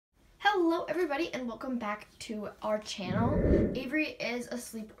Hello everybody and welcome back to our channel. Avery is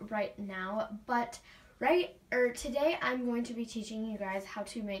asleep right now, but today I'm going to be teaching you guys how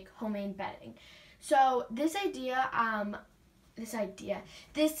to make homemade bedding. So this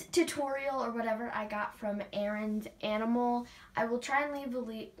tutorial or whatever I got from Erin's Animal. I will try and leave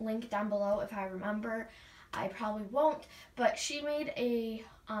a link down below if I remember. I probably won't, but she made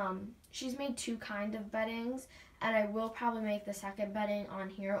she's made two kind of beddings, and I will probably make the second bedding on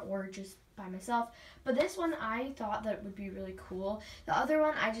here or just by myself. But this one I thought that would be really cool. The other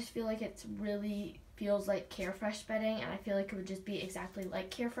one I just feel like it really feels like Carefresh bedding, and I feel like it would just be exactly like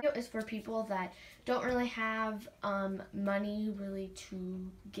Carefresh. It's for people that don't really have money really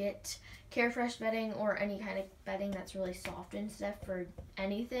to get Carefresh bedding or any kind of bedding that's really soft and stuff for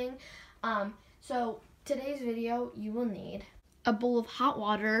anything. So today's video, you will need a bowl of hot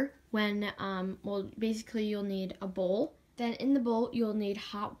water. Basically you'll need a bowl. Then in the bowl you'll need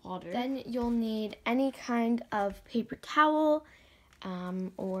hot water. Then you'll need any kind of paper towel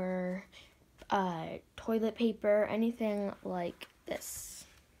or toilet paper, anything like this.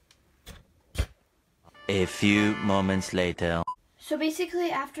 A few moments later. So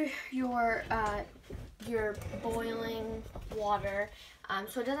basically after your boiling water,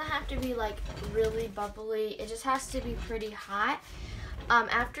 so it doesn't have to be like really bubbly, it just has to be pretty hot.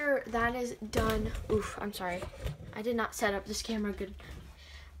 After that is done, I'm sorry, I did not set up this camera good.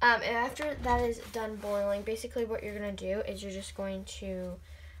 After that is done boiling, basically what you're gonna do is you're just going to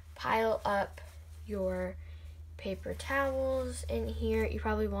pile up your paper towels in here. You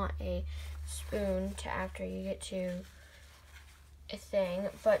probably want a spoon to after you get to a thing,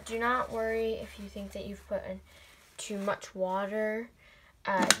 but do not worry if you think that you've put in too much water.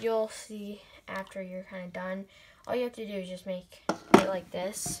 You'll see after you're kind of done. All you have to do is just make it like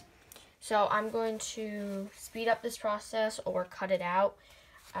this. So I'm going to speed up this process or cut it out.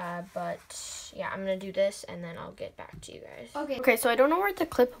 But yeah, I'm gonna do this and then I'll get back to you guys. Okay, so I don't know where the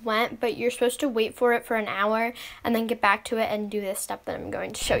clip went, but you're supposed to wait for it for an hour and then get back to it and do this step that I'm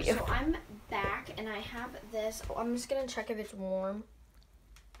going to show you. So I'm back and I have this. I'm just gonna check if it's warm.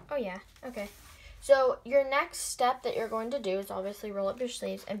 Oh yeah, okay. So your next step that you're going to do is obviously roll up your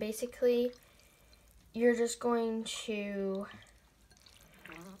sleeves, and basically you're just going to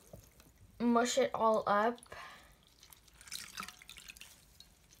mush it all up.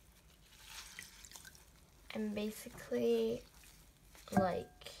 And basically like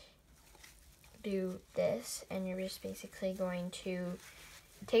do this, and you're just basically going to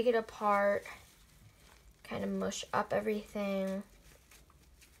take it apart, kind of mush up everything.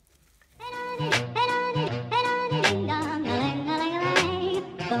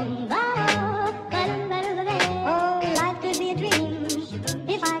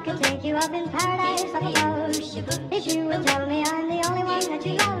 Up in paradise up above. If you will tell me I'm the only one that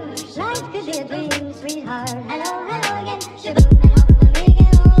you love, life could be a dream, sweetheart. Hello, hello again. Shaboom, and hope we'll meet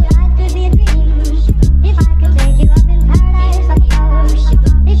again. Oh, life could be a dream. If I could take you up in paradise up above.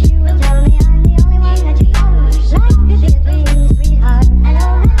 If you will tell me I'm the only one that you love, life could be a dream, sweetheart.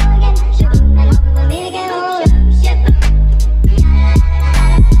 Hello, hello again. Shaboom, and hope we'll meet again. Oh,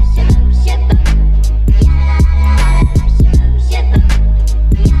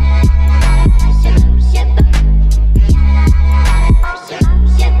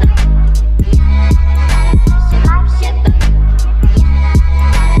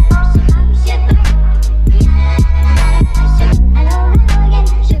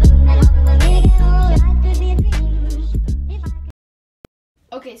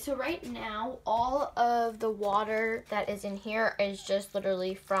 Okay, so right now, all of the water that is in here is just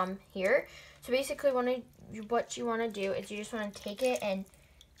literally from here. So basically what you want to do is you just want to take it and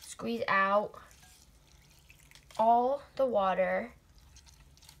squeeze out all the water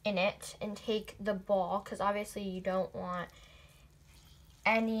in it and take the ball, because obviously you don't want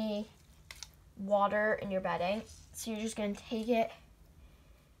any water in your bedding. So you're just going to take it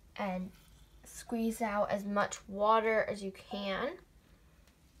and squeeze out as much water as you can.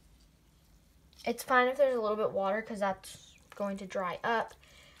 It's fine if there's a little bit water because that's going to dry up,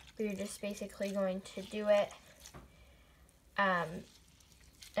 but you're just basically going to do it.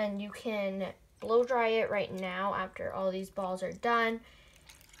 And you can blow dry it right now after all these balls are done.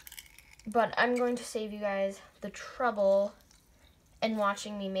 But I'm going to save you guys the trouble in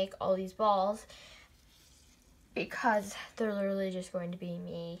watching me make all these balls, because they're literally just going to be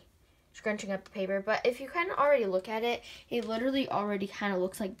me scrunching up the paper. But if you kind of already look at it, it literally already kind of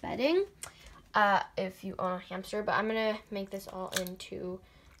looks like bedding. If you own a hamster, but I'm gonna make this all into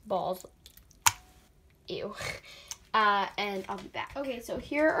balls. Ew. And I'll be back. Okay, so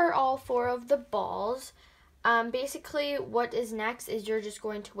here are all 4 of the balls. Basically what is next is you're just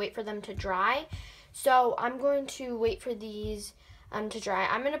going to wait for them to dry. So I'm going to wait for these to dry.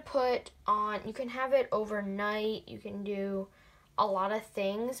 I'm going to put on, you can have it overnight, you can do a lot of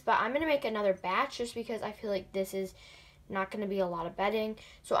things, but I'm going to make another batch just because I feel like this is not going to be a lot of bedding.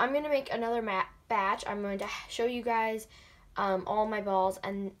 So I'm going to make another batch. I'm going to show you guys all my balls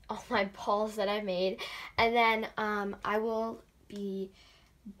and all my balls that I made, and then I will be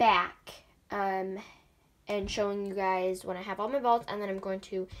back and showing you guys when I have all my balls, and then I'm going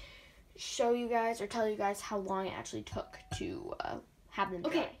to show you guys or tell you guys how long it actually took to have them dry.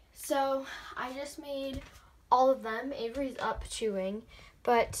 Okay, so I just made all of them. Avery's up chewing,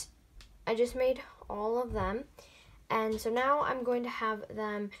 but I just made all of them, and so now I'm going to have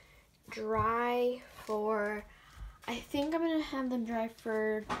them dry for, I think I'm going to have them dry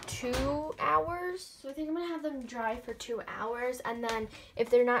for 2 hours. So I think I'm going to have them dry for 2 hours, and then if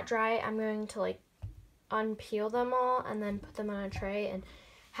they're not dry, I'm going to like unpeel them all and then put them on a tray and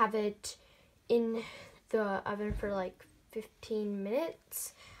have it in the oven for like 15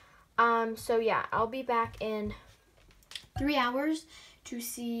 minutes. So yeah, I'll be back in 3 hours to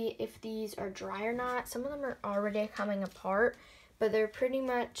see if these are dry or not. Some of them are already coming apart, but they're pretty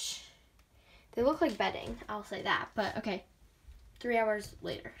much, they look like bedding, I'll say that. But okay, 3 hours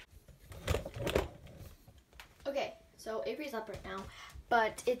later. Okay, so Avery's up right now,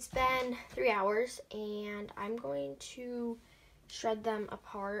 but it's been 3 hours and I'm going to shred them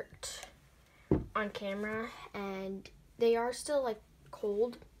apart on camera, and they are still like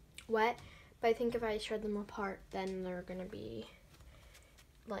cold, wet, but I think if I shred them apart then they're gonna be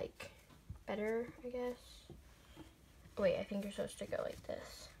like better, I guess. Wait, I think you're supposed to go like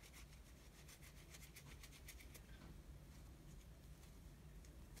this.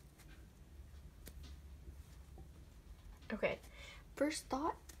 Okay, first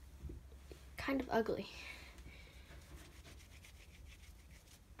thought, kind of ugly.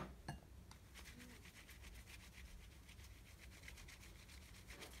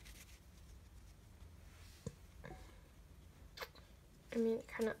 I mean,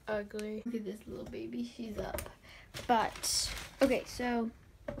 kind of ugly. Look at this little baby, she's up. But, okay, so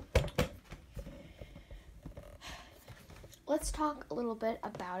let's talk a little bit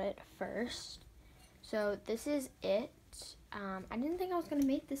about it first. So this is it. I didn't think I was going to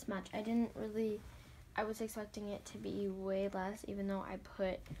make this much. I was expecting it to be way less, even though I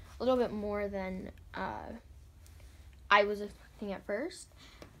put a little bit more than I was expecting at first.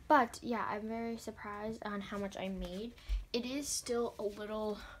 But yeah, I'm very surprised on how much I made. It is still a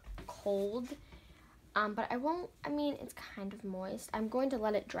little cold, but I mean, it's kind of moist. I'm going to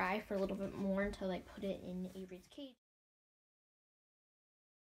let it dry for a little bit more until I put it in Avery's cage.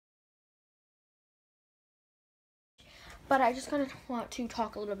 But I just kind of want to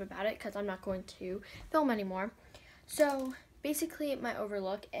talk a little bit about it because I'm not going to film anymore. So basically my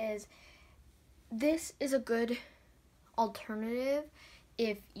overlook is this is a good alternative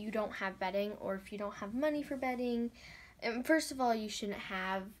if you don't have bedding or if you don't have money for bedding. And first of all, you shouldn't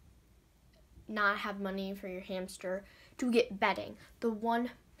not have money for your hamster to get bedding. The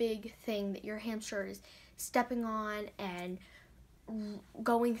one big thing that your hamster is stepping on and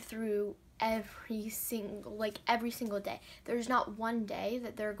going through every single day. There's not one day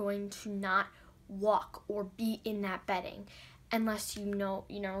that they're going to not walk or be in that bedding unless you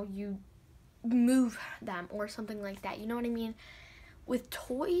move them or something like that. You know what I mean? With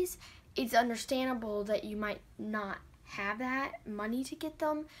toys, it's understandable that you might not have that money to get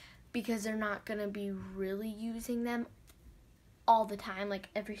them because they're not going to be really using them all the time, like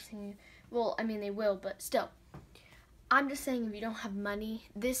every single, well, I mean, they will, but still. I'm just saying, if you don't have money,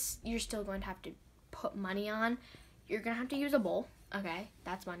 you're still going to have to put money on. You're going to have to use a bowl. Okay,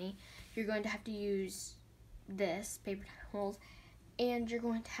 that's money. You're going to have to use this, paper towels, and you're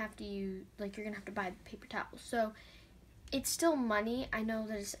going to have to use, you're going to have to buy paper towels. So it's still money. I know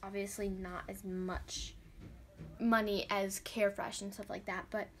that it's obviously not as much money as Carefresh and stuff like that,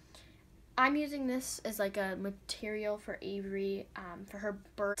 but I'm using this as like a material for Avery, for her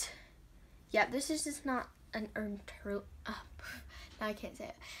birth. Yeah, this is just not an now I can't say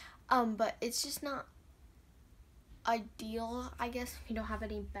it. But it's just not ideal, I guess, if you don't have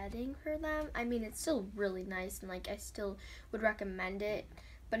any bedding for them. I mean, it's still really nice, and I still would recommend it,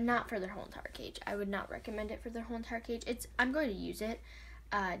 but not for their whole entire cage. I would not recommend it for their whole entire cage. I'm going to use it,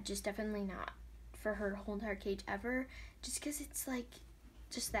 just definitely not for her whole entire cage ever, just because it's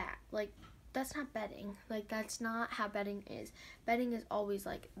just that, that's not bedding. That's not how bedding is. Bedding is always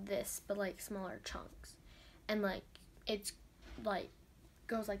like this, but smaller chunks. And it's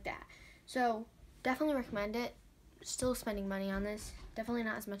goes like that. So definitely recommend it. Still spending money on this. Definitely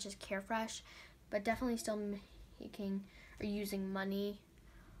not as much as Carefresh, but definitely still making or using money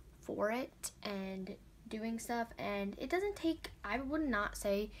for it and doing stuff. And it doesn't take, I would not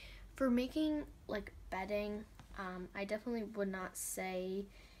say for making like bedding, I definitely would not say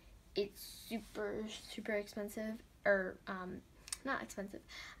it's super expensive, or not expensive,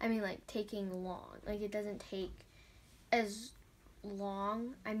 I mean like taking long. Like it doesn't take as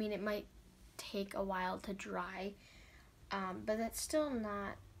long. I mean it might take a while to dry, but that's still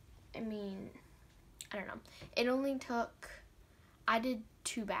not, I mean, I don't know. It only took, I did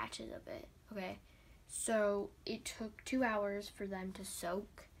 2 batches of it, okay? So it took 2 hours for them to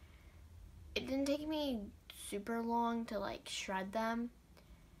soak. It didn't take me super long to like shred them.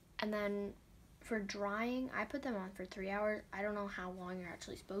 And then for drying, I put them on for 3 hours. I don't know how long you're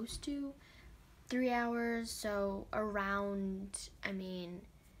actually supposed to. 3 hours, so around, I mean,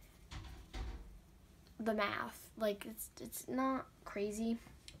 the math, like it's not crazy,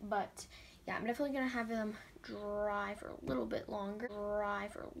 but yeah, I'm definitely gonna have them dry for a little bit longer, dry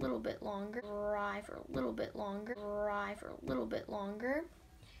for a little bit longer, dry for a little bit longer, dry for a little bit longer,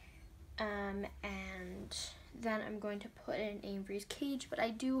 and then I'm going to put it in Avery's cage. But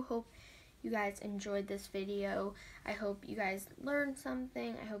I do hope you guys enjoyed this video. I hope you guys learned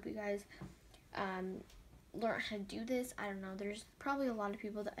something. I hope you guys learn how to do this. I don't know, there's probably a lot of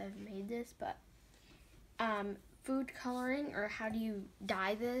people that have made this, but food coloring, or how do you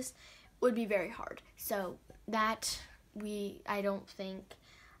dye this, would be very hard. So that I don't think,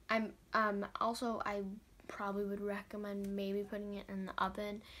 also I probably would recommend maybe putting it in the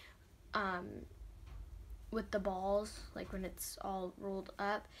oven with the balls, like when it's all rolled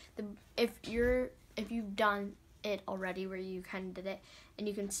up. If you've done it already where you kind of did it and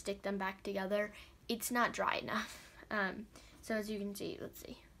you can stick them back together, it's not dry enough. So as you can see, let's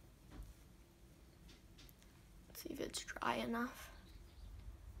see if it's dry enough.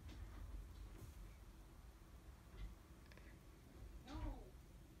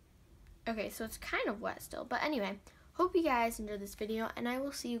 Okay, so it's kind of wet still, but anyway, hope you guys enjoyed this video, and I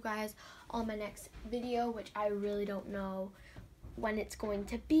will see you guys on my next video, which I really don't know when it's going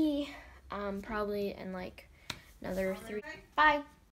to be. Probably in like another 3. Bye.